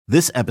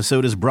This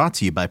episode is brought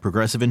to you by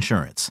Progressive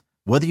Insurance.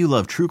 Whether you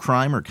love true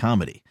crime or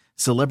comedy,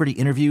 celebrity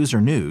interviews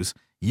or news,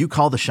 you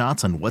call the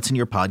shots on what's in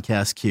your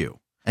podcast queue.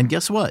 And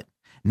guess what?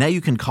 Now you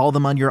can call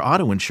them on your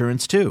auto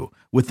insurance too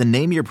with the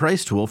Name Your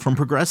Price tool from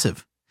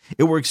Progressive.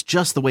 It works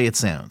just the way it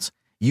sounds.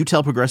 You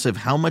tell Progressive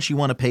how much you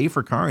want to pay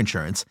for car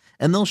insurance,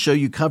 and they'll show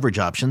you coverage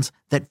options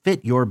that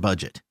fit your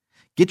budget.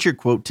 Get your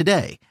quote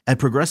today at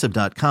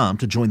Progressive.com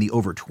to join the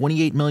over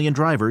 28 million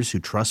drivers who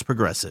trust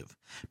Progressive.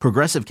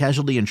 Progressive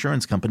Casualty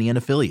Insurance Company and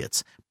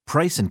Affiliates.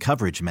 Price and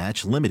coverage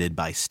match limited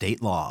by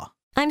state law.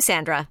 I'm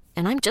Sandra,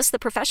 and I'm just the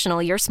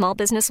professional your small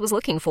business was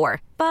looking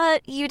for.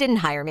 But you didn't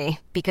hire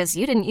me because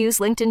you didn't use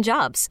LinkedIn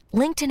Jobs.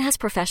 LinkedIn has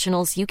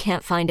professionals you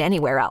can't find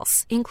anywhere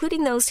else,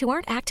 including those who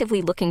aren't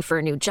actively looking for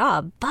a new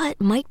job, but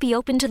might be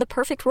open to the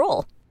perfect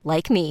role,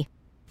 like me.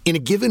 In a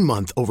given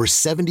month, over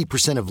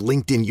 70% of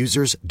LinkedIn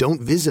users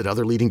don't visit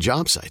other leading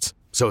job sites.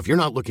 So if you're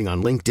not looking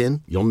on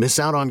LinkedIn, you'll miss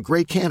out on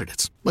great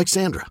candidates like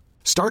Sandra.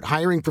 Start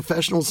hiring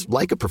professionals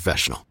like a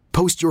professional.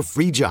 Post your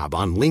free job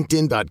on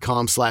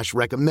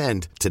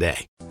linkedin.com/recommend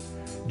today.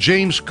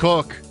 James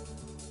Cook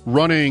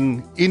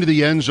running into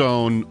the end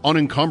zone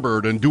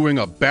unencumbered and doing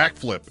a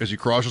backflip as he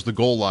crosses the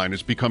goal line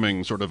is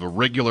becoming sort of a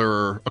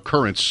regular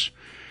occurrence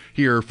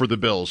here for the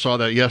Bills. Saw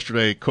that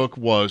yesterday. Cook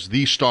was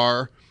the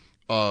star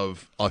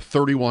of a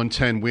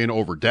 31-10 win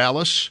over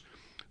Dallas.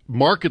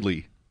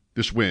 Markedly,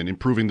 this win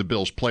improving the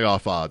Bills'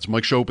 playoff odds.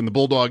 Mike Shope and the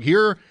Bulldog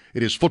here.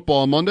 It is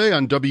Football Monday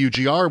on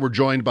WGR. We're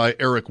joined by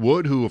Eric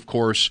Wood, who, of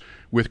course,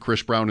 with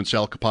Chris Brown and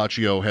Sal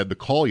Capaccio, had the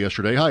call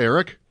yesterday. Hi,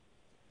 Eric.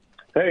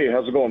 Hey,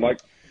 how's it going, Mike?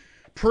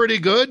 Pretty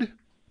good.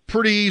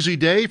 Pretty easy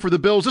day for the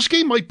Bills. This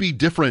game might be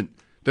different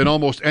than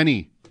almost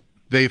any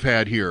they've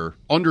had here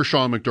under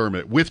Sean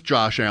McDermott with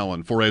Josh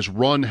Allen for as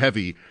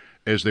run-heavy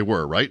as they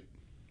were, right?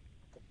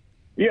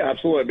 Yeah,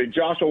 absolutely. I mean,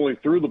 Josh only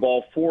threw the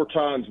ball 4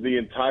 times the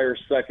entire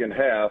second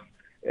half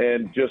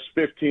and just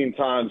 15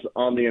 times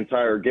on the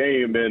entire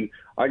game. And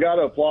I got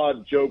to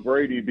applaud Joe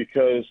Brady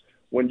because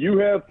when you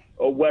have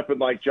a weapon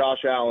like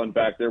Josh Allen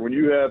back there, when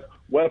you have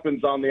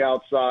weapons on the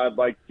outside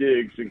like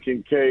Diggs and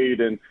Kincaid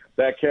and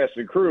that cast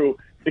and crew,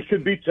 it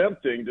could be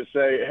tempting to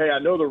say, hey, I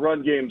know the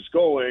run game's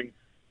going,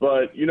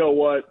 but you know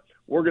what?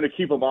 We're going to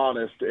keep them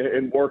honest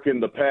and work in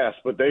the pass.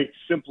 But they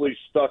simply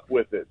stuck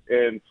with it.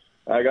 And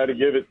I got to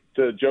give it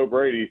to Joe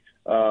Brady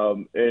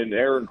and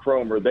Aaron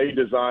Cromer. They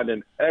designed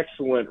an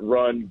excellent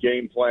run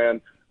game plan,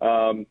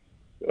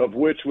 of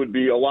which would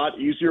be a lot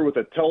easier with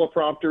a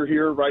teleprompter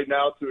here right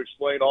now to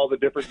explain all the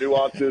different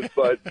nuances.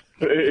 But,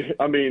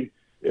 I mean,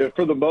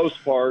 for the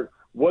most part,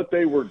 what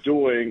they were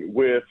doing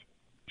with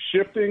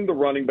shifting the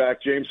running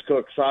back, James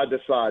Cook, side to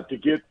side to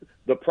get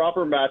the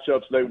proper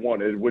matchups they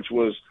wanted, which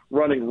was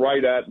running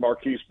right at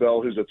Marquise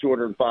Bell, who's a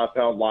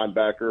 205-pound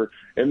linebacker,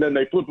 and then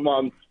they flip him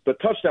on the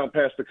touchdown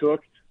pass to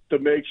Cook to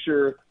make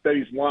sure that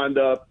he's lined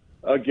up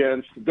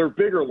against their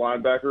bigger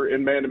linebacker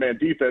in man-to-man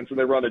defense, and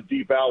they run a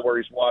deep out where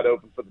he's wide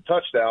open for the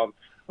touchdown.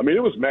 I mean,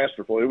 it was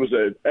masterful. It was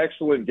an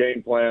excellent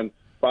game plan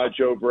by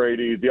Joe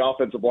Brady. The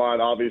offensive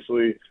line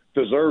obviously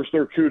deserves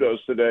their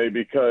kudos today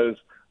because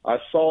I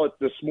saw it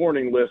this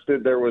morning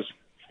listed. There was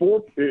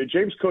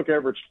James Cook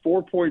averaged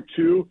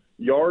 4.2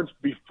 yards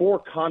before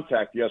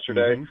contact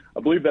yesterday. Mm-hmm.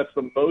 I believe that's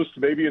the most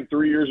maybe in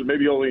 3 years, or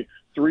maybe only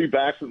 3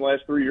 backs in the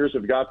last 3 years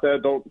have got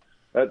that.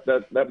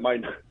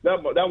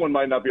 That one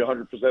might not be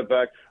 100%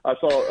 back. I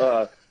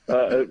saw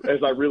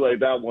as I relayed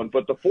that one,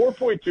 but the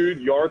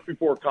 4.2 yards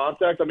before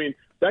contact, I mean,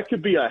 that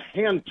could be a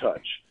hand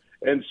touch,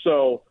 and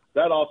so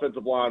that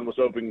offensive line was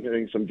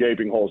opening some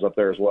gaping holes up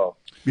there as well.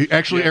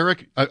 Actually,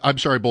 Eric, I'm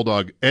sorry,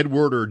 Bulldog. Ed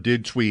Werder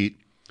did tweet.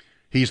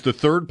 He's the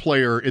 3rd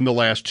player in the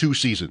last 2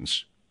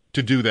 seasons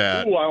to do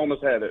that. Ooh, I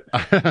almost had it.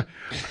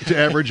 To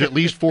average at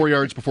least 4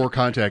 yards before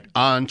contact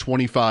on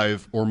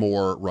 25 or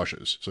more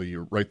rushes. So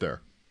you're right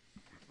there.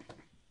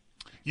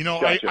 You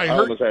know, gotcha. I I heard.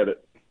 almost had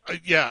it.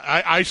 Yeah,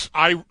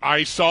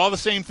 I saw the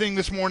same thing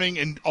this morning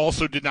and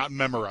also did not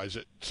memorize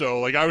it. So,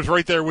 like, I was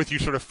right there with you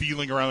sort of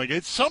feeling around like,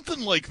 it's something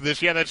like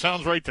this. Yeah, that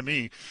sounds right to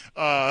me.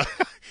 How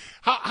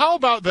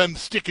about them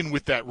sticking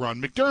with that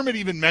run? McDermott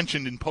even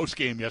mentioned in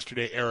postgame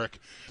yesterday, Eric,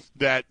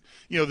 that,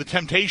 you know, the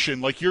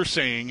temptation, like you're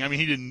saying, I mean,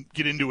 he didn't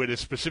get into it as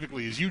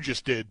specifically as you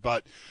just did,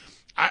 but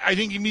I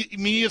think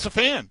me as a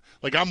fan,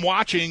 like I'm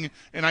watching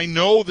and I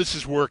know this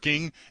is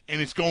working and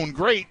it's going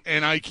great,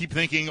 and I keep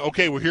thinking,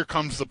 okay, well, here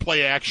comes the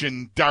play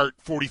action dart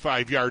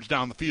 45 yards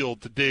down the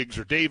field to Diggs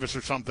or Davis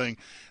or something.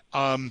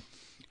 It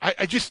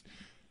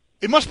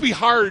must be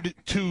hard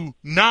to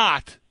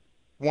not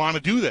want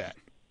to do that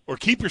or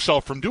keep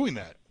yourself from doing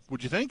that.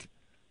 Would you think?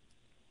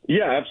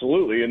 Yeah,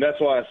 absolutely. And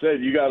that's why I said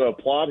you got to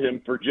applaud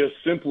him for just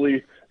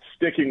simply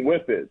sticking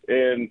with it.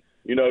 And,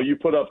 you know, you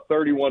put up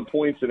 31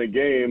 points in a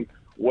game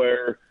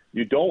where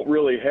you don't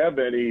really have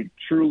any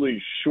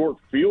truly short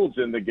fields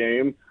in the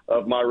game,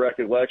 of my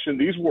recollection.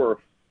 These were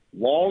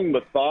long,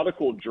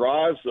 methodical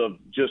drives of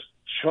just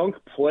chunk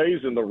plays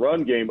in the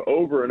run game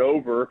over and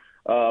over.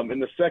 In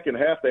the second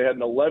half, they had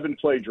an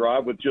 11-play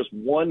drive with just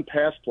one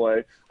pass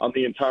play on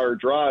the entire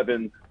drive,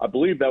 and I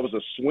believe that was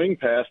a swing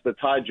pass to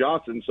Ty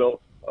Johnson. So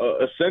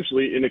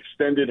essentially an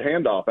extended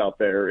handoff out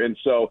there. And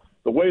so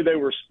the way they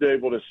were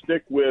able to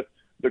stick with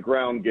the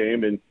ground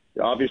game, and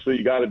obviously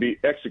you got to be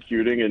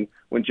executing. And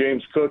when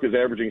James Cook is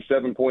averaging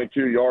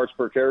 7.2 yards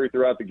per carry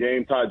throughout the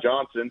game, Ty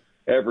Johnson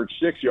averaged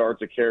 6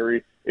 yards a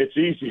carry. It's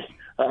easy.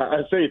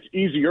 I say it's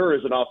easier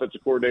as an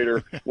offensive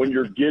coordinator when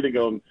you're getting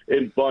them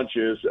in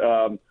bunches.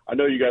 I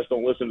know you guys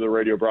don't listen to the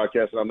radio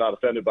broadcast, and I'm not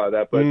offended by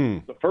that. But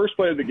the first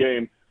play of the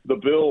game, the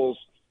Bills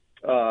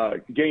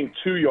gained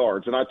 2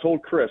 yards. And I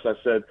told Chris, I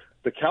said,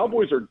 the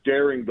Cowboys are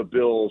daring the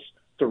Bills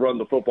to run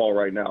the football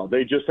right now.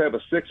 They just have a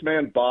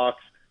six-man box.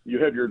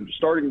 You have your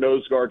starting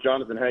nose guard,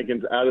 Jonathan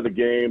Hankins, out of the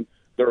game.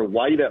 They're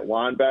light at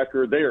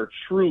linebacker. They are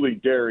truly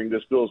daring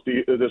this Bills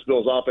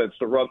offense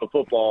to run the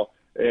football.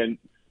 And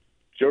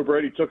Joe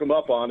Brady took them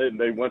up on it, and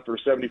they went for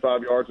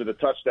 75 yards and a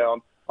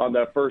touchdown on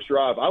that first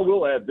drive. I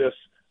will add this,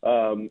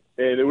 and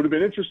it would have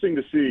been interesting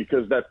to see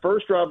because that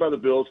first drive by the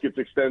Bills gets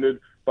extended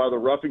by the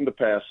roughing the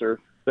passer.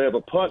 They have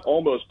a punt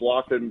almost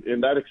blocked,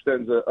 and that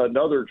extends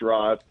another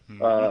drive,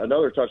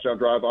 another touchdown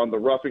drive on the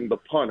roughing the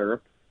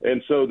punter.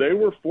 And so they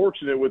were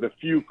fortunate with a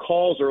few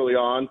calls early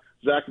on.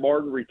 Zach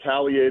Martin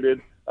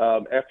retaliated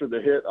after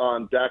the hit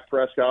on Dak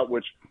Prescott,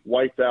 which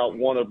wiped out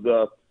one of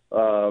the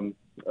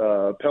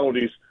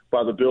penalties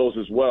by the Bills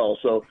as well.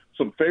 So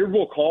some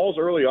favorable calls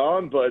early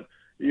on, but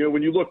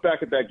when you look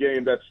back at that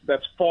game,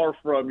 that's far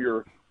from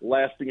your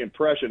lasting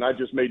impression. I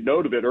just made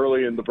note of it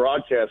early in the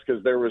broadcast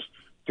because there was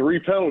 3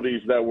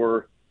 penalties that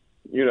were,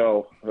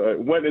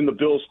 went in the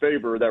Bills'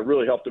 favor that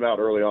really helped them out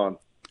early on.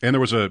 And there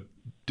was a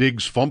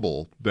Diggs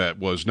fumble that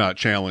was not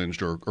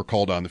challenged or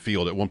called on the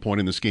field at one point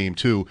in this game,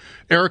 too.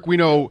 Eric, we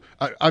know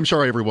 – I'm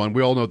sorry, everyone.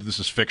 We all know that this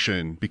is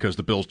fiction because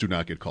the Bills do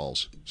not get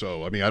calls.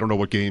 So, I mean, I don't know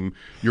what game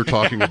you're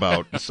talking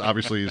about. This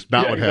obviously is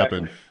not what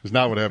happened. It's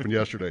not what happened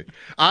yesterday.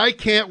 I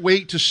can't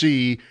wait to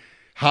see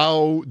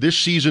how this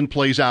season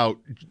plays out,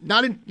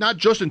 not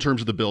just in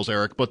terms of the Bills,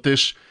 Eric, but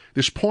this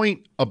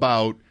point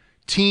about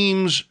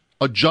teams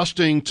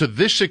adjusting to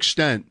this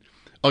extent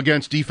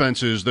against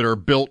defenses that are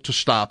built to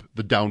stop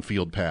the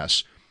downfield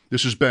pass.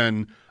 This has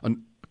been a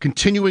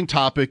continuing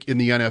topic in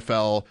the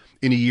NFL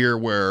in a year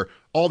where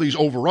all these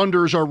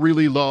over-unders are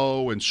really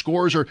low and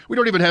scores are – we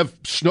don't even have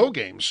snow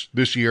games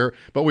this year,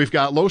 but we've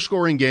got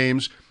low-scoring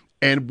games.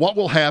 And what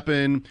will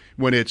happen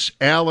when it's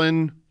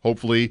Allen,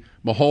 hopefully,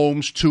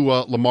 Mahomes,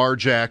 Tua, Lamar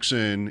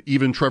Jackson,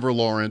 even Trevor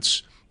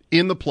Lawrence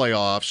in the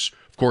playoffs,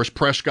 of course,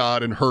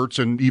 Prescott and Hurts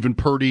and even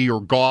Purdy or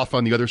Goff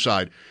on the other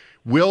side.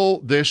 Will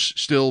this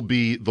still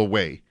be the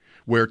way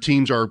where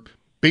teams are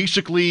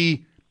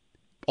basically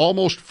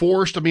almost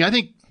forced? I mean, I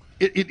think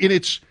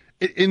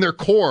in their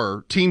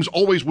core, teams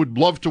always would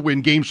love to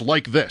win games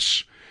like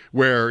this,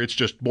 where it's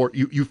just more,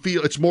 you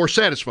feel it's more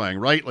satisfying,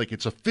 right? Like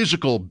it's a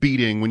physical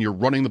beating when you're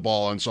running the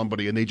ball on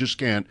somebody and they just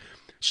can't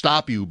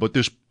stop you. But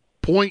this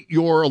point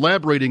you're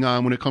elaborating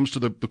on when it comes to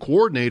the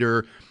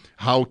coordinator,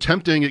 how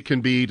tempting it can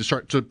be to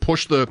start to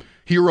push the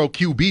hero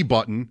QB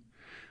button.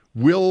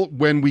 Will,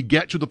 when we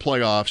get to the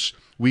playoffs,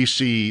 we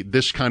see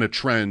this kind of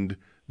trend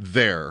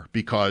there?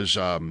 Because,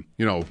 I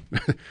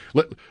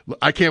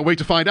can't wait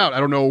to find out. I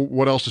don't know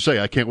what else to say.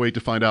 I can't wait to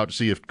find out to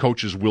see if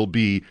coaches will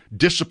be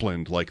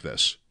disciplined like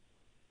this.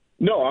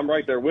 No, I'm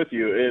right there with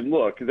you. And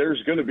look,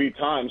 there's going to be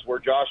times where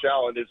Josh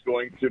Allen is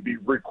going to be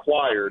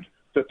required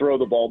to throw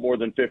the ball more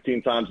than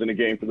 15 times in a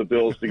game for the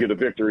Bills to get a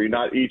victory.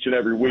 Not each and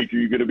every week are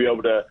you going to be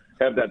able to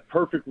have that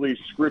perfectly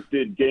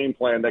scripted game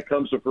plan that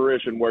comes to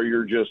fruition where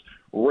you're just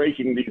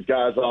raking these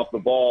guys off the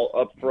ball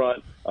up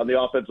front on the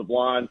offensive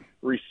line,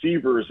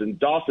 receivers. And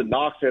Dawson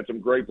Knox had some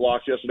great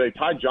blocks yesterday.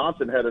 Ty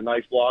Johnson had a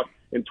nice block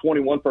in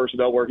 21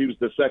 personnel where he was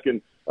the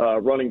second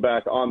running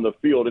back on the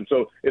field. And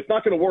so it's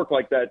not going to work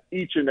like that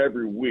each and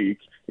every week.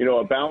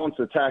 A balanced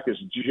attack is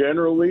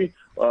generally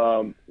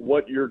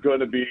what you're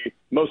going to be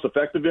most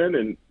effective in.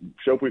 And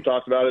Shope, we've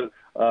talked about it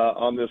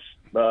on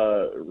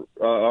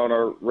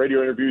our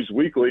radio interviews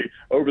weekly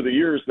over the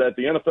years that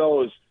the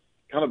NFL has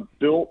kind of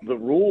built the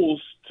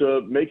rules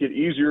to make it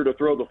easier to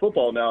throw the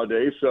football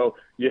nowadays. So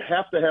you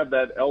have to have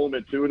that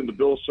element to it, and the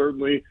Bills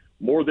certainly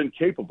more than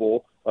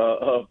capable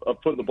of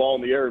putting the ball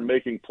in the air and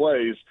making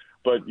plays.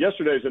 But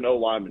yesterday's an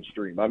O-lineman's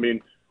dream. I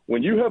mean,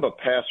 when you have a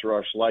pass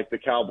rush like the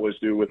Cowboys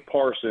do with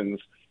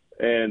Parsons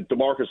and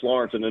DeMarcus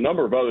Lawrence and a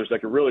number of others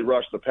that can really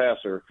rush the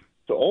passer,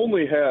 to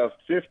only have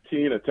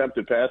 15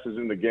 attempted passes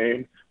in the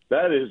game,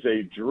 that is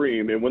a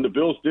dream. And when the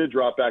Bills did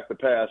drop back the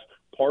pass,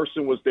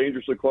 Parsons was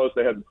dangerously close.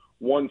 They had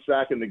 1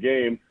 sack in the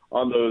game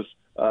on those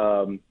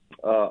on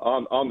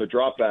the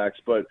dropbacks.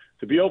 But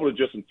to be able to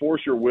just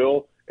enforce your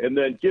will and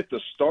then get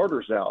the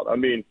starters out, I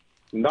mean,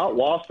 not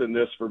lost in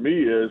this for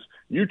me is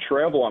you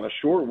travel on a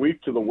short week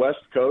to the West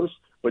Coast,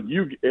 but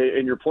you're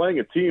playing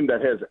a team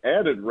that has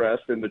added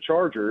rest in the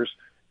Chargers,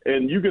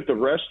 and you get the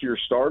rest of your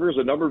starters,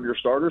 a number of your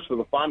starters for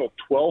the final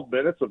 12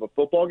 minutes of a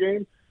football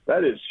game.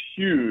 That is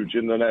huge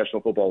in the National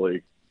Football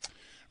League.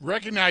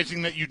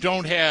 Recognizing that you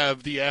don't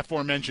have the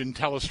aforementioned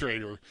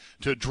telestrator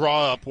to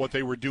draw up what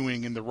they were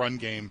doing in the run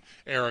game,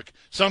 Eric,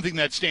 something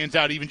that stands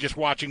out even just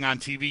watching on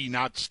TV,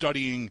 not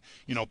studying,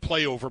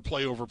 play over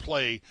play over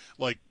play,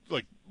 like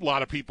a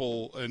lot of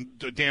people, and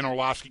Dan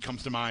Orlovsky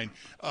comes to mind,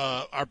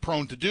 are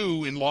prone to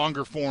do in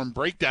longer form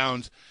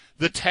breakdowns,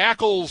 the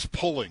tackles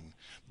pulling.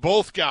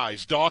 Both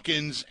guys,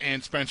 Dawkins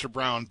and Spencer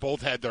Brown,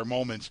 both had their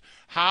moments.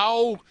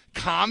 How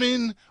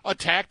common a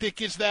tactic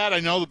is that?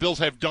 I know the Bills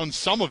have done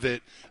some of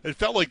it. It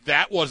felt like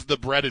that was the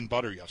bread and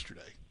butter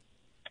yesterday.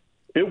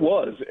 It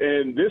was,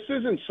 and this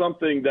isn't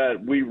something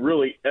that we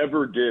really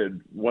ever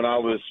did when I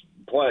was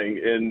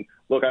playing. And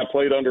look, I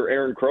played under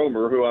Aaron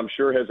Cromer, who I'm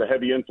sure has a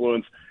heavy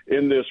influence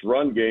in this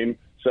run game,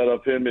 set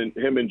up him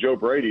and Joe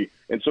Brady.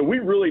 And so we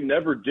really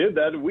never did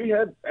that. We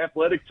had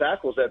athletic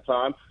tackles at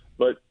time,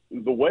 but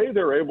the way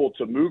they're able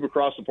to move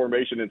across the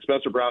formation in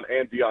Spencer Brown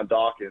and Deion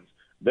Dawkins,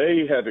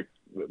 they have a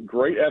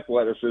great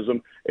athleticism,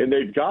 and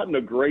they've gotten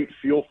a great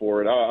feel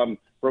for it. I'm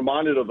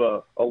reminded of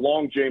a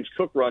long James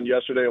Cook run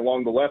yesterday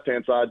along the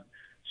left-hand side.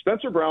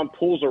 Spencer Brown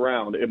pulls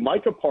around, and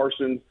Micah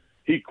Parsons,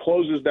 he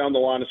closes down the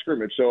line of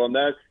scrimmage. So on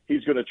that,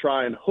 he's going to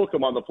try and hook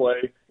him on the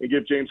play and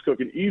give James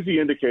Cook an easy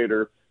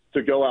indicator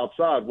to go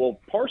outside. Well,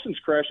 Parsons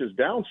crashes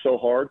down so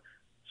hard,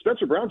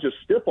 Spencer Brown just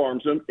stiff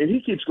arms him, and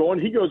he keeps going.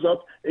 He goes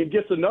up and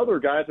gets another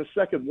guy at the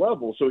second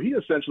level. So he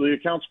essentially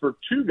accounts for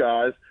two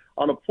guys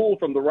on a pull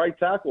from the right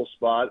tackle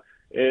spot.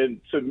 And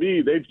to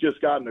me, they've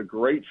just gotten a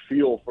great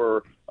feel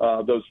for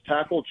those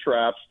tackle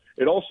traps.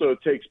 It also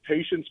takes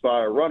patience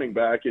by a running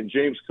back, and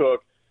James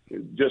Cook,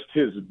 just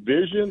his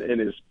vision and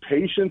his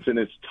patience and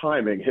his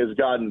timing has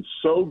gotten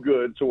so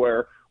good to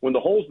where when the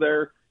hole's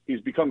there, he's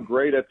become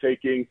great at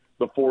taking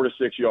the 4 to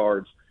 6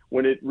 yards.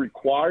 When it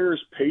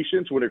requires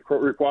patience, when it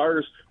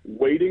requires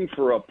waiting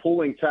for a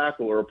pulling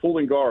tackle or a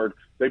pulling guard,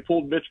 they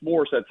pulled Mitch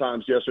Morse at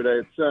times yesterday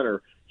at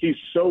center. He's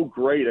so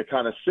great at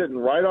kind of sitting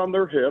right on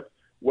their hip,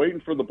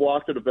 waiting for the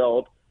block to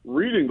develop,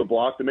 reading the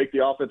block to make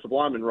the offensive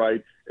lineman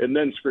right, and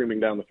then screaming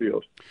down the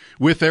field.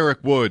 With Eric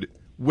Wood,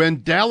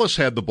 when Dallas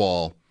had the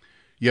ball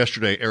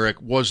yesterday,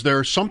 Eric, was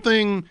there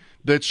something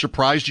that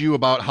surprised you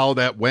about how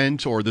that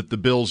went or that the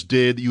Bills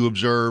did that you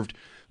observed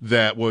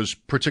that was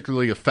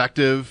particularly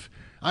effective?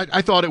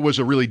 I thought it was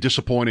a really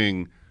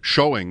disappointing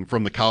showing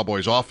from the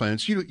Cowboys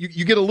offense. You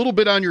get a little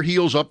bit on your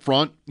heels up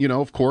front,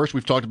 of course.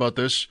 We've talked about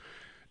this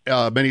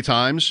many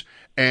times.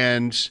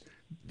 And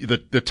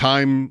the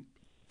time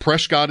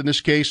Prescott, in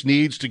this case,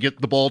 needs to get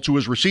the ball to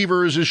his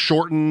receivers is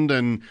shortened,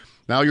 and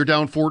now you're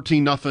down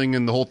 14-0,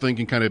 and the whole thing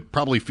can kind of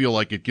probably feel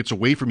like it gets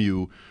away from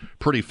you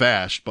pretty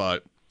fast.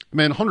 But,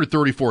 man,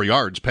 134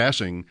 yards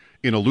passing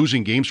in a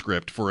losing game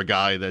script for a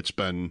guy that's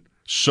been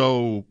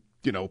so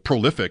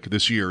prolific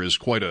this year is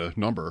quite a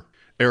number.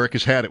 Eric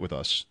has had it with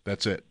us.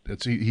 That's it.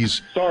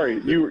 He's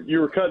sorry, you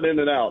were cutting in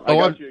and out. I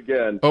got you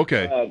again.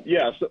 Okay.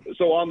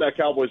 So on that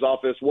Cowboys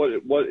offense,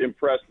 what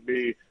impressed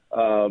me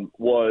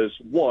was,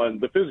 one,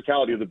 the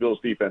physicality of the Bills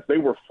defense. They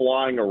were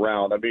flying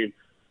around. I mean,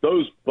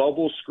 those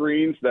bubble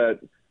screens that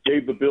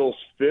gave the Bills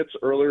fits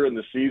earlier in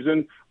the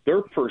season,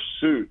 their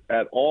pursuit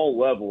at all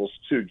levels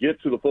to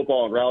get to the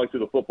football and rally to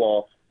the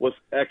football was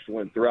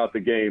excellent throughout the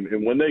game.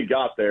 And when they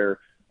got there,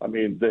 I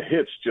mean, the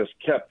hits just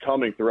kept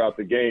coming throughout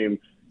the game,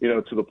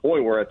 to the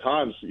point where at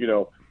times,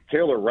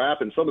 Taylor Rapp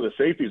and some of the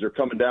safeties are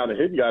coming down and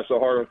hitting guys so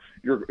hard,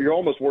 you're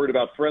almost worried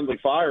about friendly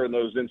fire in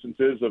those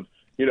instances of,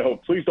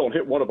 please don't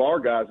hit one of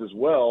our guys as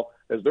well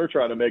as they're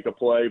trying to make a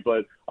play.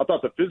 But I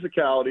thought the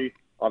physicality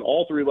on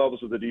all three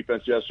levels of the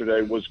defense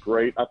yesterday was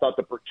great. I thought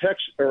the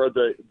protection or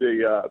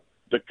the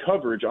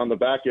coverage on the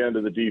back end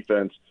of the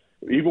defense,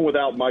 even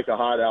without Micah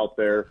Hyde out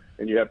there,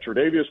 and you have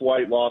Tre'Davious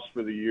White lost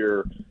for the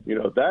year,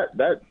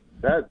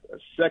 that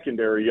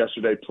secondary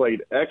yesterday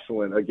played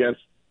excellent against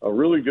a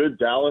really good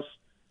Dallas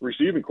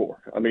receiving core.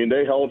 I mean,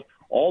 they held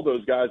all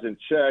those guys in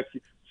check.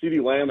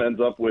 CeeDee Lamb ends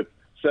up with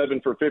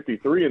 7 for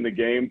 53 in the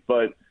game,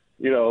 but,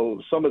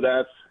 some of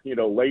that's,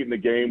 late in the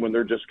game when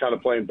they're just kind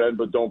of playing bend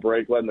but don't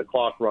break, letting the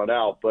clock run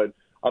out. But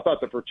I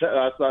thought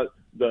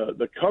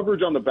the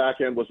coverage on the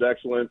back end was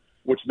excellent,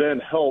 which then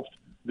helped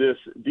this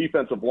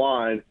defensive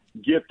line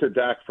get to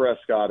Dak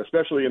Prescott,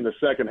 especially in the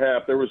second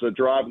half. There was a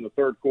drive in the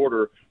third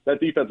quarter. That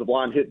defensive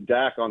line hit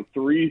Dak on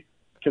 3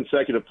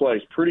 consecutive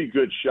plays, pretty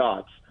good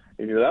shots.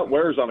 And, that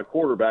wears on a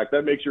quarterback.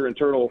 That makes your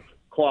internal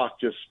clock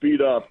just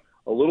speed up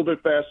a little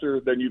bit faster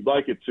than you'd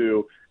like it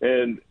to.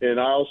 And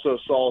I also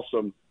saw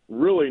some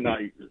really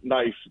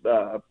nice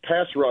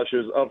pass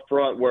rushes up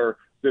front where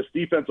this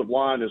defensive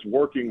line is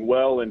working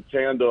well in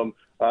tandem.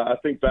 I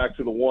think back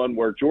to the one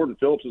where Jordan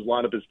Phillips is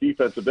lined up as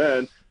defensive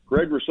end.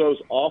 Greg Rousseau's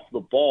off the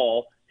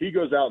ball. He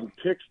goes out and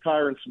picks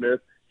Tyron Smith.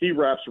 He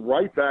wraps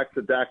right back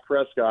to Dak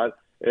Prescott,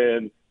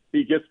 and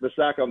he gets the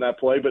sack on that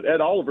play. But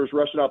Ed Oliver's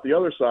rushing out the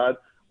other side,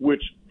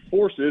 which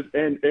forces,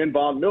 and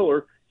Von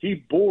Miller,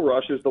 he bull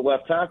rushes the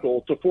left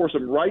tackle to force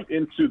him right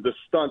into the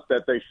stunt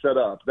that they set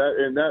up.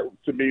 That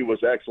to me was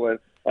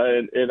excellent.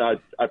 And I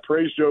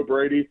praise Joe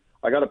Brady.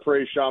 I got to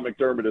praise Sean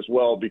McDermott as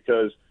well,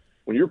 because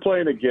when you're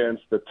playing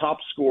against the top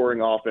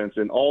scoring offense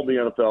in all the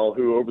NFL,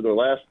 who over their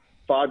last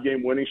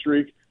 5-game winning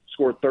streak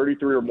scored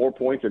 33 or more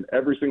points in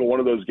every single one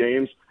of those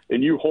games,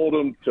 and you hold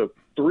them to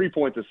 3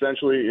 points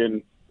essentially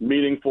in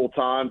meaningful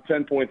time,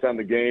 10 points on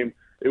the game,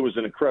 it was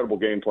an incredible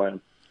game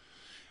plan.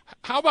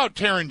 How about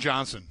Taron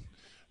Johnson?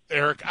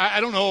 Eric, I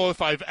don't know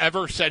if I've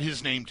ever said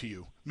his name to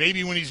you.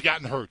 Maybe when he's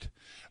gotten hurt.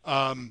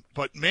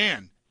 But,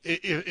 man,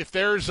 if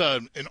there's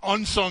an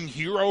unsung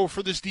hero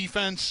for this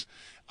defense,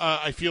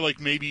 I feel like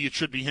maybe it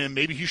should be him.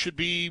 Maybe he should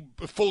be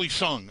fully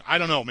sung. I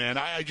don't know, man.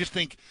 I just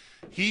think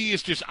he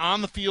is just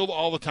on the field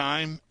all the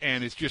time,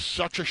 and is just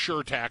such a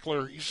sure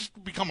tackler. He's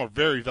become a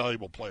very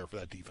valuable player for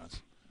that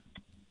defense.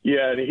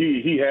 Yeah, and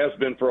he has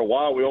been for a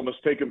while. We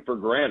almost take him for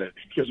granted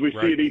because we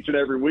see it each and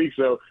every week,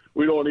 so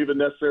we don't even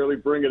necessarily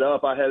bring it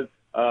up. I had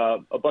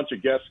a bunch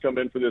of guests come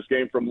in for this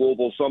game from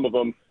Louisville, some of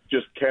them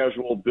just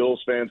casual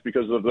Bills fans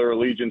because of their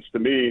allegiance to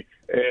me,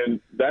 and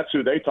that's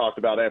who they talked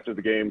about after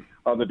the game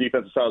on the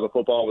defensive side of the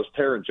football was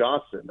Taron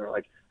Johnson. They're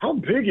like, how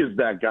big is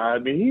that guy? I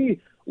mean,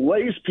 he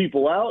lays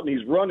people out, and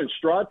he's running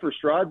stride for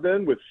stride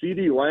then with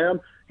CeeDee Lamb.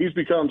 He's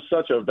become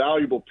such a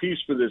valuable piece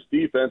for this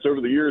defense.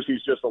 Over the years,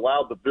 he's just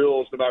allowed the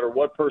Bills, no matter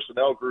what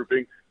personnel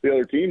grouping the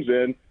other team's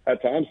in,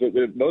 at times,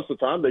 most of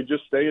the time, they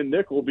just stay in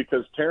nickel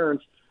because Taron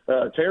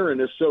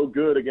is so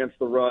good against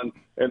the run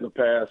and the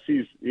pass.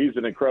 He's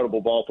an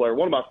incredible ball player.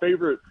 One of my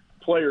favorite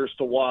players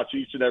to watch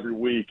each and every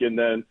week. And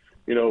then,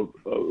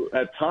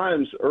 at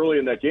times early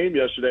in that game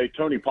yesterday,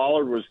 Tony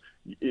Pollard was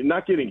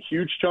not getting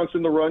huge chunks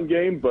in the run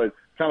game, but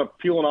kind of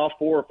peeling off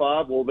 4 or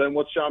 5. Well, then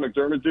what's Sean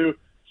McDermott do?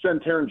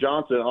 Send Taron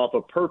Johnson off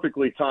a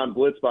perfectly timed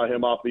blitz by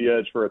him off the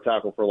edge for a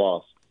tackle for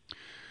loss.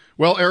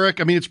 Well, Eric,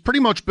 I mean, it's pretty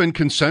much been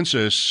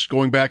consensus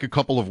going back a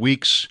couple of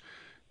weeks,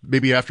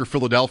 maybe after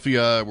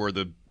Philadelphia, where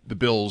the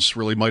Bills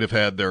really might have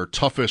had their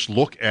toughest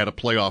look at a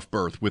playoff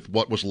berth with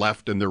what was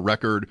left in their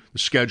record, the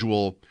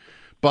schedule.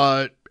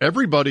 But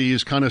everybody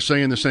is kind of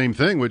saying the same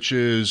thing, which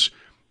is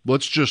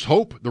let's just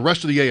hope the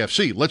rest of the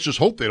AFC, let's just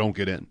hope they don't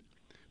get in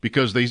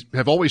because they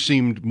have always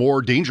seemed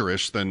more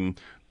dangerous than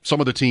some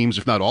of the teams,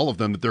 if not all of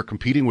them, that they're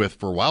competing with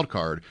for a wild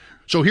card.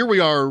 So here we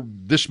are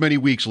this many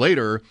weeks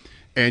later,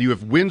 and you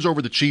have wins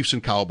over the Chiefs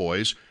and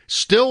Cowboys,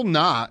 still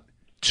not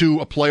to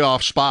a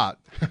playoff spot,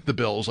 the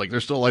Bills. Like they're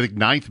still, I think,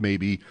 9th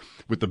maybe,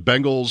 with the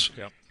Bengals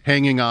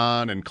hanging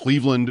on and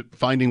Cleveland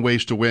finding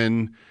ways to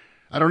win.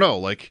 I don't know.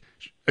 Like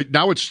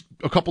now it's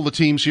a couple of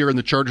teams here in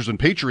the Chargers and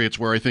Patriots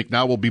where I think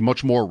now we'll be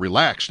much more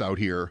relaxed out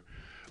here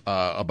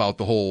about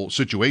the whole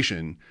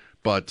situation.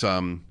 But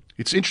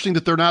it's interesting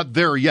that they're not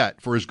there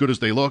yet for as good as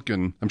they look.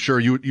 And I'm sure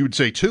you would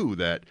say, too,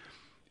 that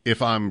if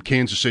I'm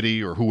Kansas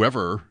City or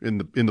whoever in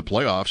the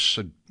playoffs,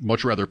 I'd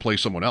much rather play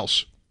someone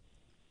else.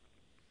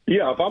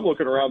 Yeah, if I'm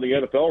looking around the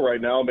NFL right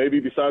now, maybe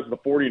besides the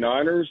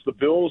 49ers, the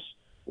Bills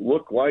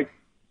look like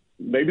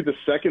maybe the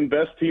second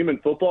best team in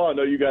football. I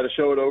know you got to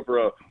show it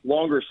over a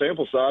longer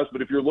sample size,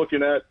 but if you're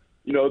looking at,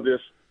 this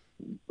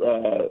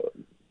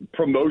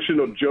promotion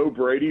of Joe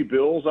Brady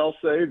Bills, I'll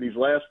say, these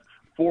last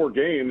 4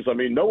 games, I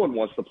mean, no one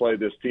wants to play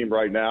this team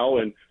right now.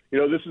 And,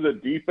 this is a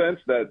defense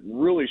that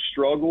really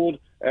struggled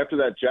after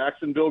that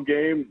Jacksonville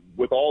game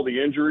with all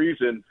the injuries.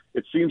 And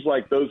it seems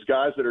like those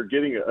guys that are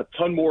getting a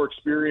ton more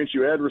experience,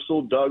 you had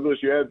Rasul Douglas,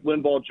 you had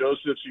Linval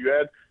Joseph, you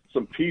had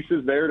some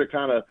pieces there to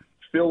kind of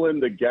fill in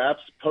the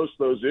gaps post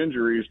those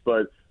injuries.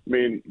 But, I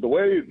mean, the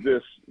way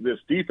this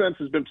defense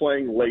has been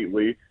playing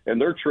lately, and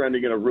they're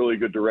trending in a really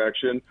good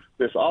direction,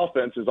 this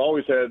offense has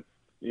always had,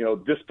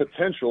 this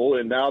potential,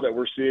 and now that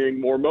we're seeing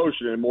more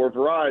motion and more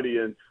variety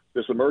and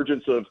this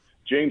emergence of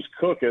James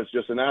Cook as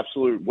just an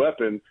absolute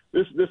weapon,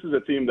 this is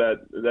a team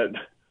that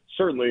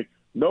certainly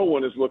no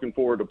one is looking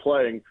forward to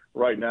playing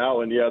right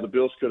now. And, yeah, the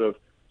Bills could have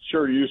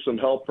sure used some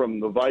help from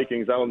the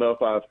Vikings. I don't know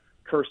if I've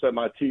cursed at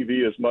my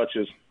TV as much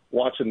as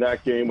watching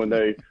that game when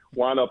they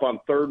wind up on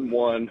 3rd and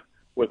 1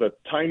 with a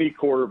tiny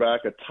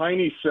quarterback, a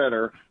tiny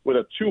center, with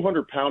a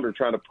 200-pounder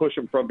trying to push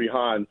him from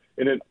behind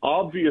in an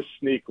obvious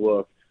sneak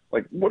look.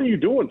 Like, what are you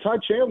doing? Ty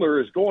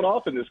Chandler is going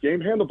off in this game.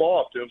 Hand the ball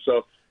off to him.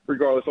 So,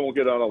 regardless, I won't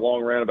get on a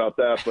long rant about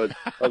that, but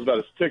I was about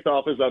as ticked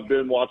off as I've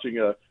been watching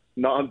a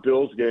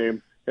non-Bills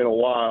game in a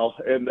while.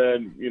 And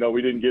then,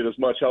 we didn't get as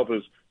much help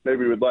as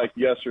maybe we'd like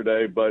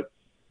yesterday. But,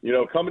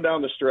 coming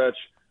down the stretch,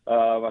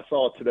 I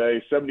saw it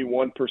today,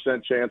 71%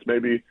 chance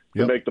maybe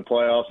to make the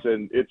playoffs.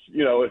 And it's,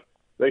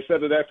 they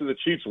said it after the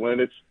Chiefs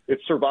win.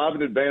 It's survive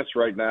and advance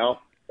right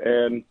now.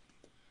 And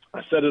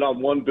I said it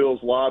on One Bills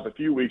Live a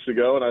few weeks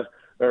ago,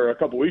 or a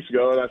couple weeks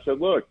ago, and I said,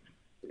 look,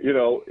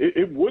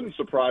 it wouldn't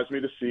surprise me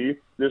to see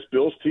this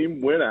Bills team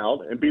win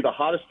out and be the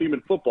hottest team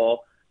in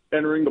football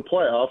entering the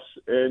playoffs,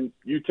 and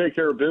you take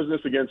care of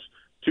business against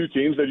 2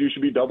 teams that you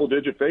should be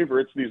double-digit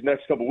favorites these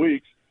next couple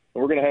weeks,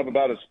 and we're going to have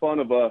about as fun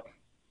of a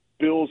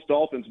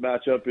Bills-Dolphins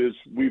matchup as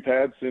we've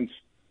had since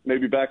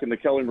maybe back in the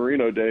Kelly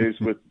Marino days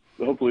with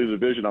hopefully the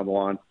division on the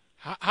line.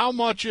 How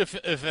much,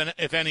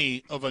 if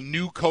any, of a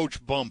new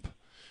coach bump,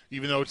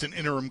 even though it's an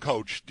interim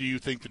coach, do you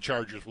think the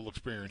Chargers will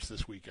experience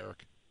this week,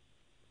 Eric?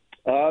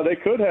 They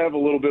could have a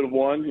little bit of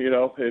one,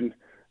 and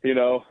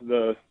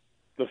the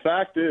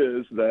fact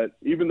is that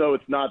even though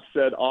it's not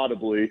said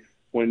audibly,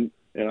 and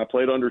I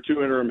played under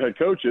 2 interim head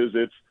coaches,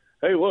 it's,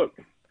 hey, look,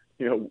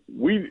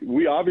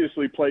 we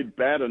obviously played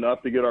bad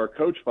enough to get our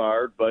coach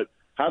fired, but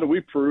how do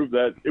we prove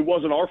that it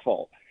wasn't our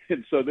fault?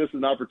 And so this is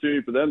an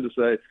opportunity for them to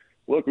say,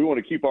 look, we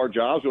want to keep our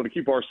jobs, we want to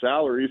keep our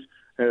salaries,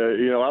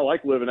 I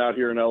like living out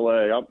here in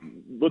L.A.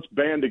 Let's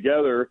band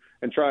together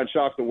and try and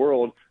shock the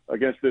world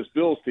against this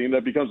Bills team.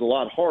 That becomes a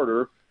lot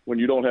harder when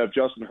you don't have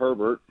Justin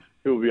Herbert,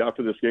 who will be out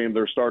for this game,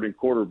 their starting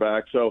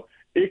quarterback. So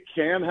it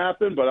can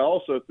happen, but I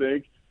also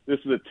think this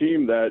is a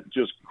team that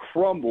just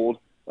crumbled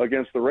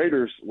against the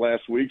Raiders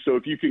last week. So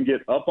if you can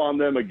get up on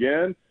them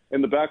again,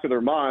 in the back of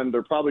their mind,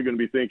 they're probably going to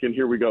be thinking,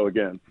 here we go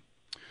again.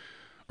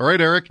 All right,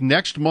 Eric,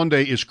 next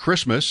Monday is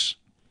Christmas,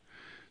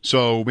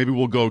 so maybe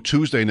we'll go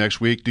Tuesday next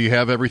week. Do you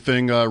have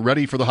everything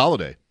ready for the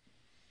holiday?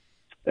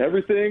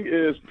 Everything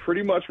is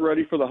pretty much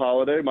ready for the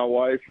holiday. My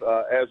wife,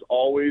 as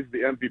always, the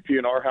MVP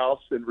in our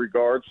house in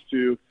regards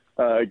to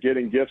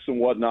getting gifts and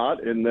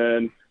whatnot. And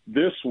then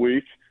this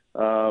week,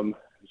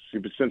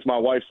 since my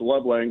wife's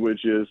love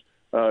language is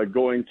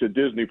going to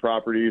Disney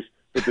properties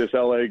with this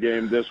LA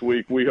game this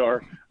week, we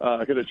are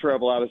going to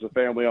travel out as a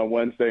family on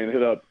Wednesday and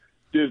hit up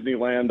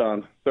Disneyland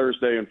on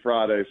Thursday and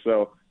Friday.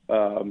 So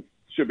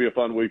should be a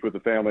fun week with the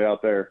family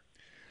out there.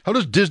 How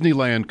does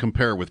Disneyland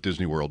compare with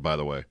Disney World, by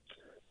the way?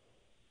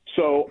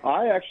 So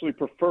I actually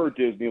prefer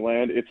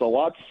Disneyland. It's a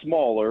lot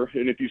smaller,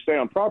 and if you stay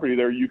on property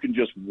there, you can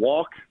just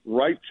walk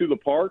right to the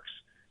parks,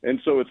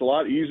 and so it's a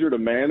lot easier to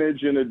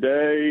manage in a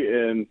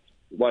day. And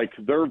like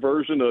their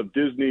version of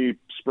Disney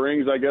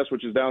Springs, I guess,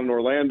 which is down in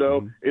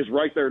Orlando, is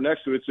right there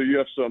next to it. So you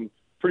have some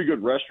pretty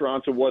good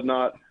restaurants and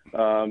whatnot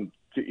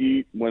to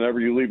eat whenever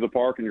you leave the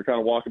park and you're kind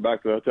of walking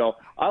back to the hotel.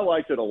 I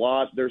liked it a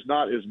lot. There's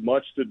not as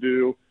much to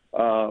do,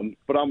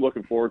 but I'm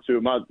looking forward to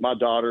it. My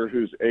daughter,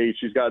 who's 8,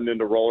 she's gotten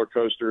into roller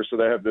coasters, so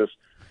they have this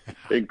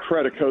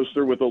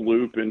Incredicoaster with a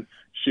loop, and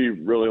she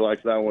really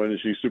likes that one, and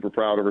she's super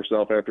proud of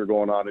herself after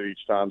going on it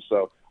each time.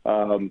 So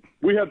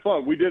we had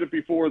fun. We did it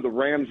before the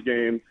Rams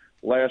game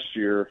last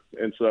year,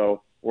 and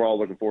so we're all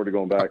looking forward to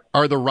going back.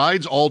 Are the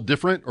rides all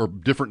different or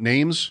different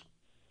names,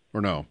 or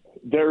no?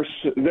 There's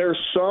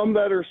some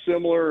that are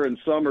similar and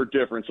some are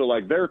different. So,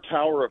 like, their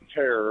Tower of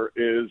Terror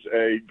is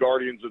a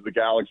Guardians of the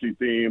Galaxy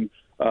theme.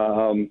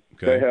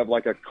 They have,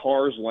 like, a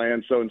Cars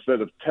Land, so instead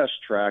of Test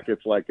Track,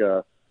 it's like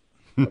a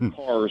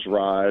Cars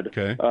ride.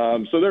 Okay.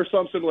 So there's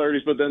some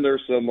similarities, but then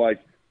there's some, like,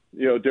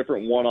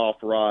 different one-off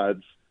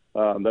rides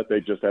that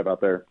they just have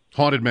out there.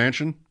 Haunted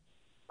Mansion?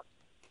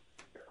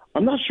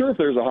 I'm not sure if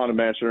there's a Haunted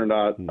Mansion or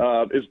not.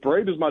 As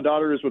brave as my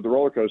daughter is with the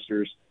roller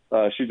coasters,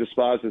 she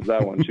despises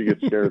that one. She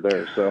gets scared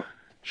there. So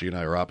she and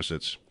I are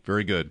opposites.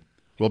 Very good.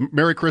 Well,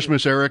 Merry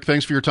Christmas, Eric.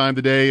 Thanks for your time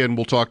today, and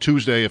we'll talk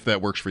Tuesday if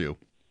that works for you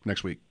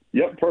next week.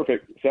 Yep,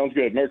 perfect. Sounds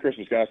good. Merry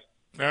Christmas, guys.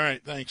 All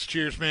right, thanks.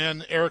 Cheers,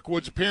 man. Eric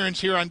Wood's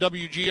appearance here on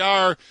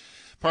WGR,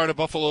 part of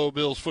Buffalo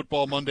Bills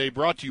Football Monday,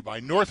 brought to you by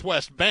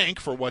Northwest Bank.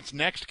 For what's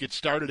next, get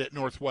started at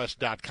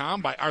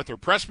northwest.com. By Arthur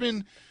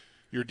Pressman,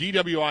 your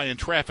DWI and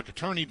traffic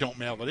attorney. Don't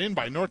mail it in.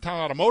 By Northtown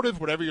Automotive,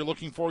 whatever you're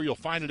looking for, you'll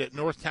find it at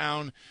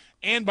Northtown.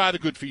 And by the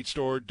Good Feet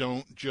Store.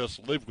 Don't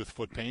just live with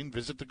foot pain.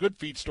 Visit the Good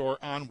Feet Store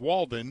on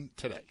Walden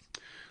today.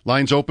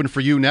 Lines open for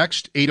you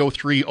next,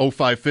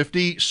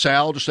 803-0550.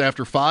 Sal just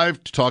after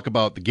 5 to talk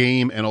about the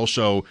game and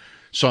also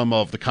some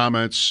of the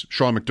comments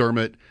Sean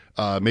McDermott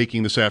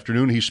making this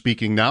afternoon. He's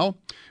speaking now.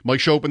 Mike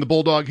Shope and the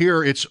Bulldog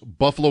here. It's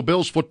Buffalo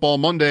Bills Football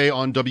Monday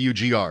on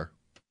WGR.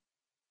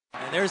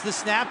 And there's the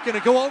snap, going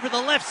to go over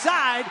the left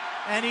side,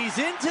 and he's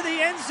into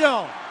the end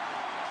zone.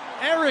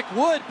 Eric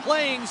Wood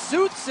playing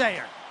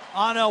soothsayer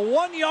on a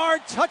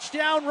 1-yard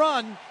touchdown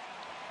run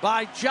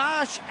by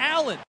Josh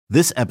Allen.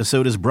 This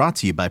episode is brought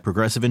to you by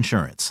Progressive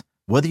Insurance.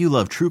 Whether you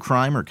love true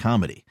crime or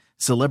comedy,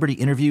 celebrity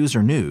interviews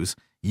or news,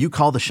 you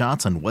call the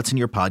shots on what's in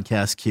your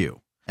podcast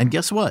queue. And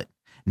guess what?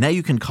 Now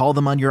you can call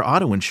them on your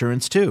auto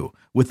insurance too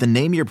with the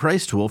Name Your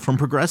Price tool from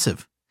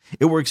Progressive.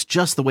 It works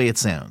just the way it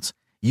sounds.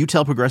 You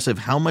tell Progressive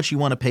how much you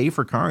want to pay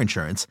for car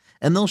insurance,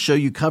 and they'll show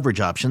you coverage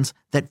options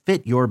that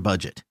fit your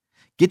budget.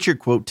 Get your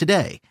quote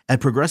today at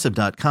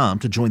Progressive.com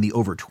to join the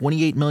over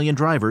 28 million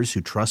drivers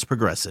who trust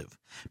Progressive.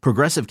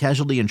 Progressive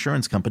Casualty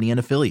Insurance Company and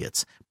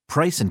Affiliates.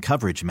 Price and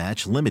coverage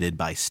match limited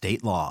by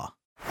state law.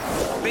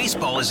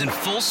 Baseball is in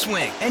full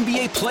swing.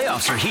 NBA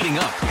playoffs are heating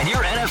up, and your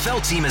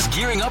NFL team is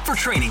gearing up for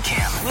training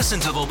camp. Listen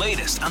to the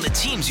latest on the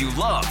teams you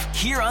love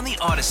here on the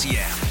Odyssey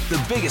app.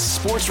 The biggest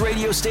sports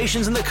radio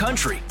stations in the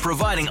country,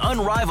 providing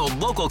unrivaled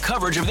local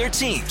coverage of their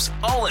teams,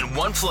 all in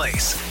one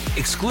place.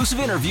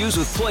 Exclusive interviews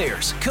with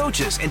players,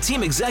 coaches, and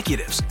team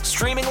executives,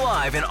 streaming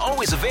live and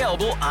always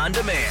available on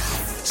demand.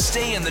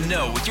 Stay in the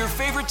know with your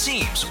favorite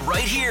teams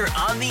right here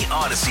on the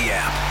Odyssey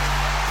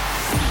app.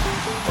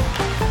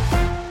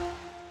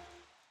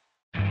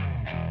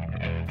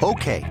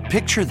 Okay,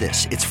 picture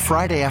this. It's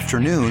Friday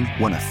afternoon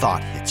when a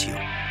thought hits you.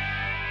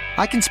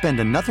 I can spend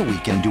another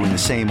weekend doing the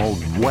same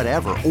old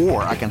whatever,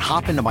 or I can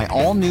hop into my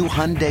all-new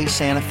Hyundai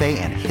Santa Fe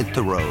and hit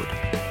the road.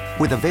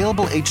 With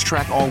available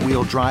H-Track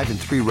all-wheel drive and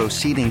 3-row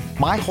seating,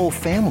 my whole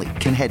family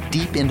can head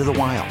deep into the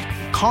wild.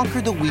 Conquer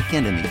the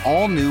weekend in the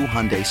all-new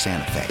Hyundai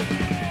Santa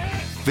Fe.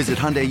 Visit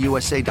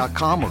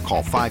HyundaiUSA.com or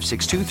call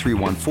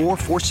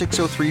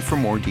 562-314-4603 for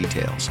more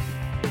details.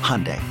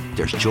 Hyundai,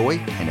 there's joy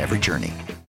in every journey.